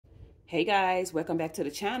Hey guys, welcome back to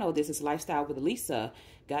the channel. This is Lifestyle with Lisa.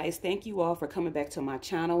 Guys, thank you all for coming back to my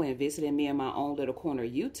channel and visiting me in my own little corner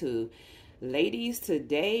of YouTube. Ladies,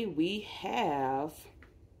 today we have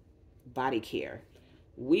body care.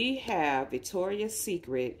 We have Victoria's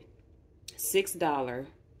Secret $6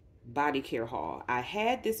 body care haul. I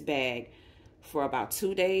had this bag for about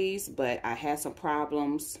 2 days, but I had some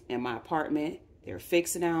problems in my apartment. They're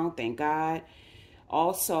fixed now, thank God.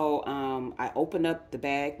 Also, I opened up the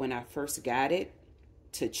bag when I first got it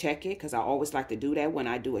to check it, because I always like to do that when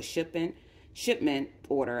I do a shipment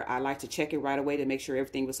order. I like to check it right away to make sure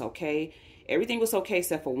everything was okay. Everything was okay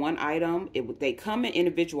except for one item. They come in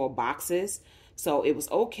individual boxes, so it was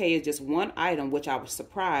okay. It's just one item, which I was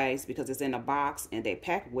surprised because it's in a box and they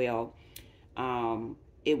pack well.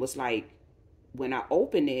 It was like when I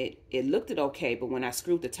opened it, it looked okay, but when I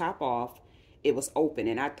screwed the top off, it was open.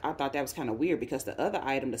 And I thought that was kind of weird because the other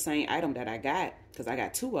item, the same item that I got, because I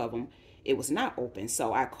got 2 of them, it was not open.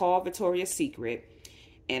 So I called Victoria's Secret,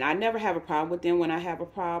 and I never have a problem with them when I have a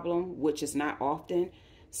problem, which is not often.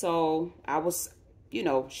 So I was, you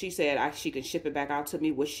know, she said she can ship it back out to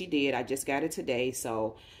me, which she did. I just got it today.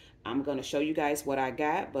 So I'm going to show you guys what I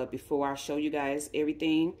got. But before I show you guys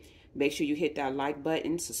everything, make sure you hit that like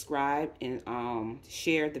button, subscribe, and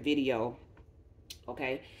share the video.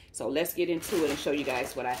 Okay, so let's get into it and show you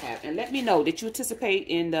guys what I have. And let me know, did you anticipate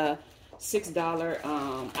in the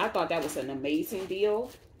 $6? I thought that was an amazing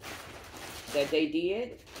deal that they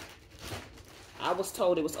did. I was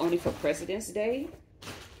told it was only for President's Day.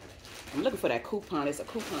 I'm looking for that coupon. It's a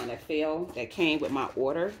coupon that came with my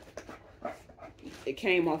order. It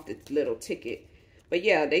came off the little ticket. But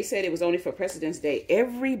yeah, they said it was only for President's Day.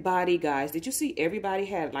 Everybody, guys, did you see everybody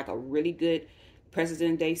had like a really good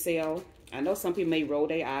President's Day sale? I know some people may roll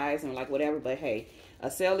their eyes and like whatever, but hey, a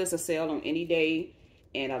sale is a sale on any day.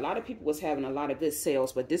 And a lot of people was having a lot of good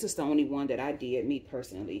sales, but this is the only one that I did, me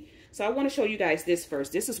personally. So I want to show you guys this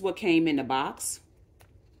first. This is what came in the box.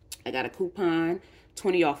 I got a coupon,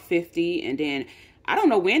 20 off 50. And then I don't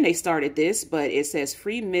know when they started this, but it says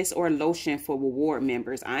free mist or lotion for reward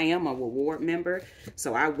members. I am a reward member,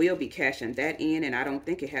 so I will be cashing that in. And I don't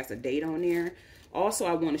think it has a date on there. Also,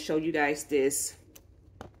 I want to show you guys this.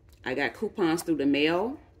 I got coupons through the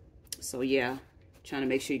mail. So yeah, trying to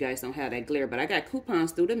make sure you guys don't have that glare. But I got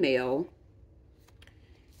coupons through the mail.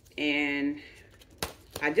 And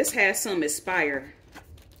I just had some expire.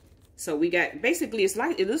 So we got, basically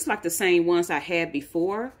it looks like the same ones I had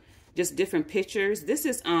before. Just different pictures. This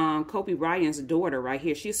is Kobe Bryant's daughter right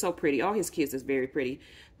here. She's so pretty. All his kids is very pretty.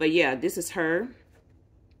 But yeah, this is her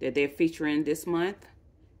that they're featuring this month.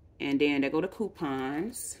 And then they go to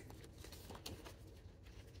coupons.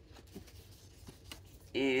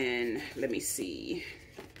 And let me see.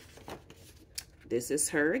 This is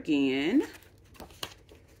her again.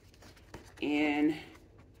 And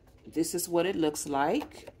this is what it looks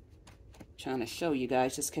like. Trying to show you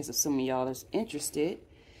guys just in case if some of y'all is interested.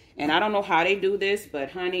 And I don't know how they do this,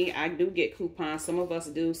 but honey, I do get coupons. Some of us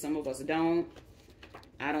do, some of us don't.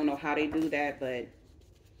 I don't know how they do that, but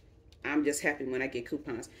I'm just happy when I get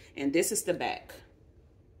coupons. And this is the back.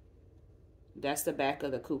 That's the back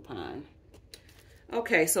of the coupon.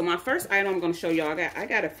 Okay, so my first item I'm going to show y'all, I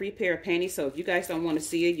got a free pair of panties. So if you guys don't want to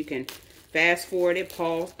see it, you can fast forward it,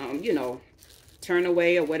 pause, you know, turn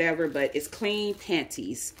away or whatever. But it's clean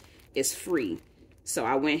panties. It's free. So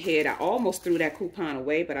I went ahead, I almost threw that coupon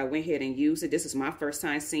away, but I went ahead and used it. This is my first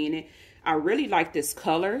time seeing it. I really like this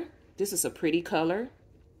color. This is a pretty color.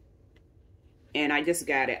 And I just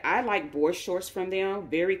got it. I like boy shorts from them.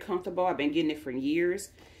 Very comfortable. I've been getting it for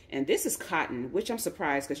years. And this is cotton, which I'm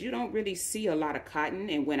surprised because you don't really see a lot of cotton.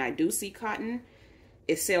 And when I do see cotton,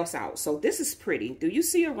 it sells out. So this is pretty. Do you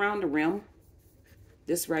see around the rim?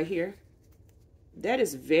 This right here? That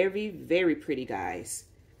is very, very pretty, guys.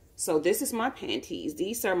 So this is my panties.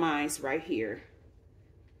 These are mine right here.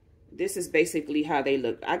 This is basically how they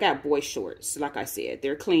look. I got boy shorts, like I said.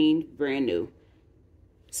 They're clean, brand new.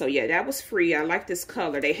 So yeah, that was free. I like this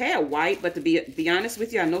color. They had white, but to be honest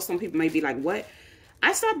with you, I know some people may be like, what?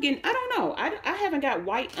 I stopped getting, I don't know. I haven't got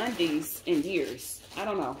white undies in years. I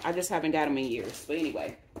don't know. I just haven't got them in years. But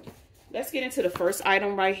anyway, let's get into the first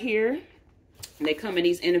item right here. And they come in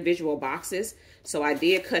these individual boxes. So I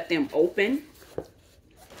did cut them open.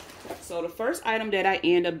 So the first item that I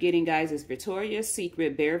end up getting, guys, is Victoria's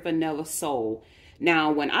Secret Bare Vanilla Soul.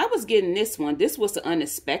 Now, when I was getting this one, this was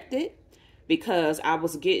unexpected because I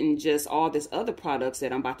was getting just all this other products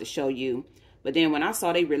that I'm about to show you. But then when I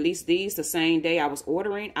saw they released these the same day I was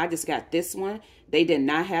ordering, I just got this one. They did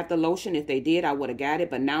not have the lotion. If they did, I would have got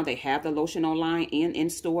it. But now they have the lotion online and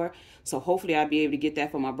in store. So hopefully I'll be able to get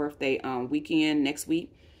that for my birthday weekend next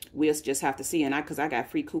week. we'll just have to see. And because I got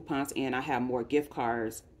free coupons and I have more gift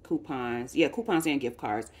cards, coupons. Yeah, coupons and gift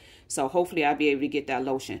cards. So hopefully I'll be able to get that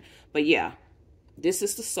lotion. But yeah, this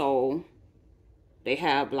is the Sol. They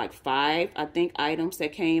have like 5, I think, items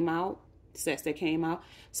that came out, sets that came out.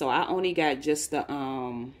 So I only got just the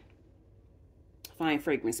Fine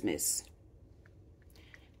Fragrance Mist.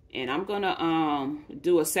 And I'm gonna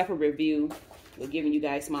do a separate review with giving you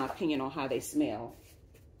guys my opinion on how they smell.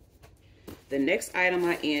 The next item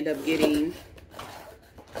I end up getting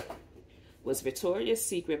was Victoria's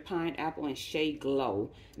Secret Pineapple and Shea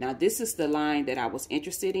Glow. Now this is the line that I was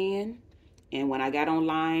interested in. And when I got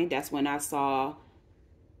online, that's when I saw,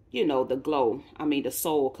 you know, the Glow. I mean, the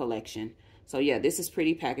Sol collection. So yeah, this is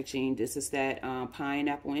pretty packaging. This is that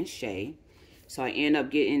Pineapple and Shea. So I end up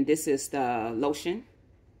getting, this is the lotion.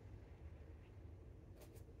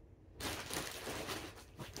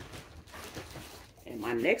 And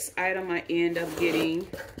my next item I end up getting,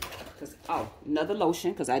 another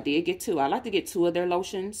lotion, because I did get 2. I like to get 2 of their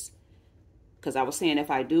lotions. Because I was saying if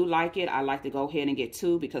I do like it, I like to go ahead and get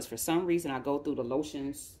 2. Because for some reason, I go through the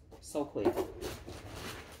lotions so quick.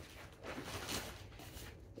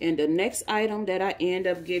 And the next item that I end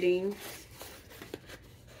up getting,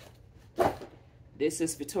 this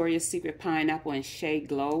is Victoria's Secret Pineapple and Shea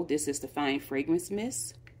Glow. This is the Fine Fragrance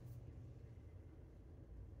Mist.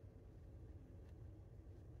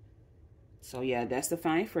 So yeah, that's the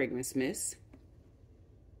Fine Fragrance Mist.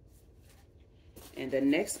 And the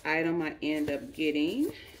next item I end up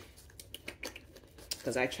getting,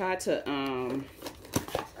 because I tried to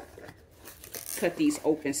cut these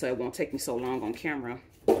open so it won't take me so long on camera.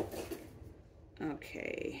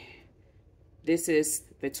 Okay. This is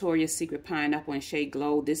Victoria's Secret Pineapple and Shea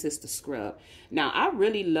Glow. This is the scrub. Now, I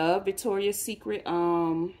really love Victoria's Secret,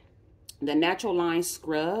 the Natural Line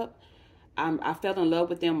Scrub. I fell in love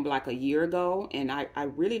with them like a year ago, and I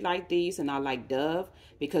really like these, and I like Dove,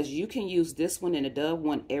 because you can use this one and the Dove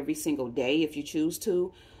one every single day if you choose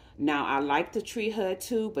to. Now, I like the Tree Hug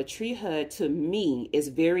too, but Tree Hug to me is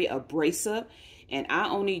very abrasive, and I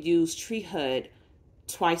only use Tree Hug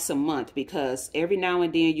twice a month, because every now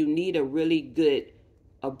and then you need a really good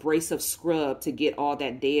abrasive scrub to get all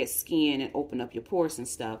that dead skin and open up your pores and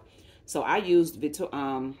stuff. So I used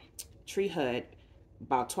Tree Hug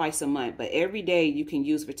about twice a month, but every day you can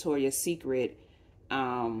use Victoria's Secret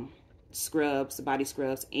scrubs, body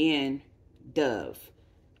scrubs, and Dove.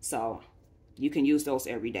 So you can use those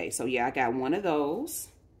every day. So yeah, I got one of those.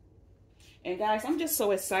 And guys, I'm just so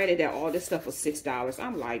excited that all this stuff was $6.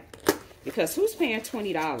 I'm like, because who's paying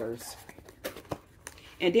 $20?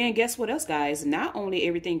 And then guess what else, guys? Not only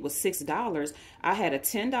everything was $6, I had a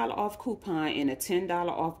 $10 off coupon and a $10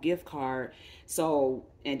 off gift card. So,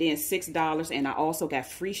 and then $6, and I also got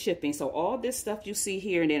free shipping. So all this stuff you see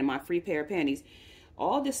here, and then my free pair of panties,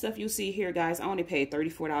 all this stuff you see here, guys, I only paid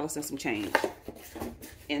 $34 and some change.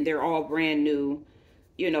 And they're all brand new.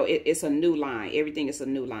 You know, it's a new line. Everything is a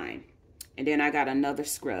new line. And then I got another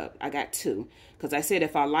scrub. I got 2. Because I said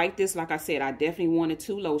if I like this, like I said, I definitely wanted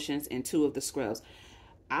 2 lotions and 2 of the scrubs.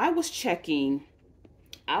 I was checking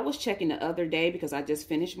the other day because I just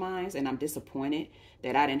finished mine, and I'm disappointed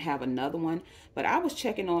that I didn't have another one. But I was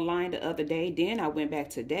checking online the other day. Then I went back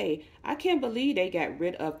today. I can't believe they got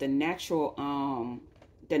rid of the natural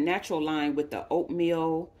line with the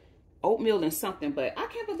oatmeal and something. But I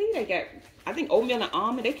can't believe they got, I think oatmeal and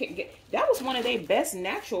almond. They can get, that was one of their best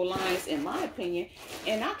natural lines in my opinion,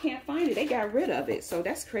 and I can't find it. They got rid of it, so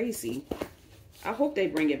that's crazy. I hope they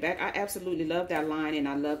bring it back. I absolutely love that line, and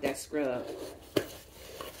I love that scrub.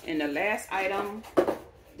 And the last item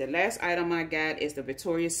I got is the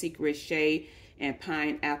Victoria's Secret Shea and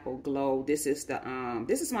Pineapple Glow. This is the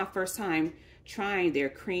this is my first time trying their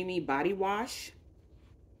creamy body wash.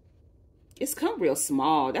 It's come real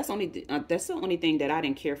small. That's the only thing that I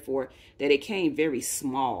didn't care for, that it came very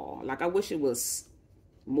small. Like I wish it was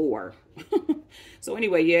more. So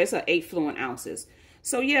anyway, yeah, it's 8 fluid ounces.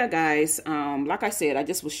 So yeah, guys, like I said, I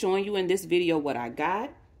just was showing you in this video what I got.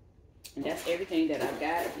 And that's everything that I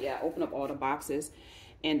got. Yeah, I opened up all the boxes.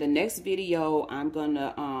 And the next video, I'm going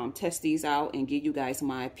to test these out and give you guys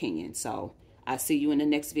my opinion. So I'll see you in the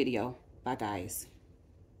next video. Bye, guys.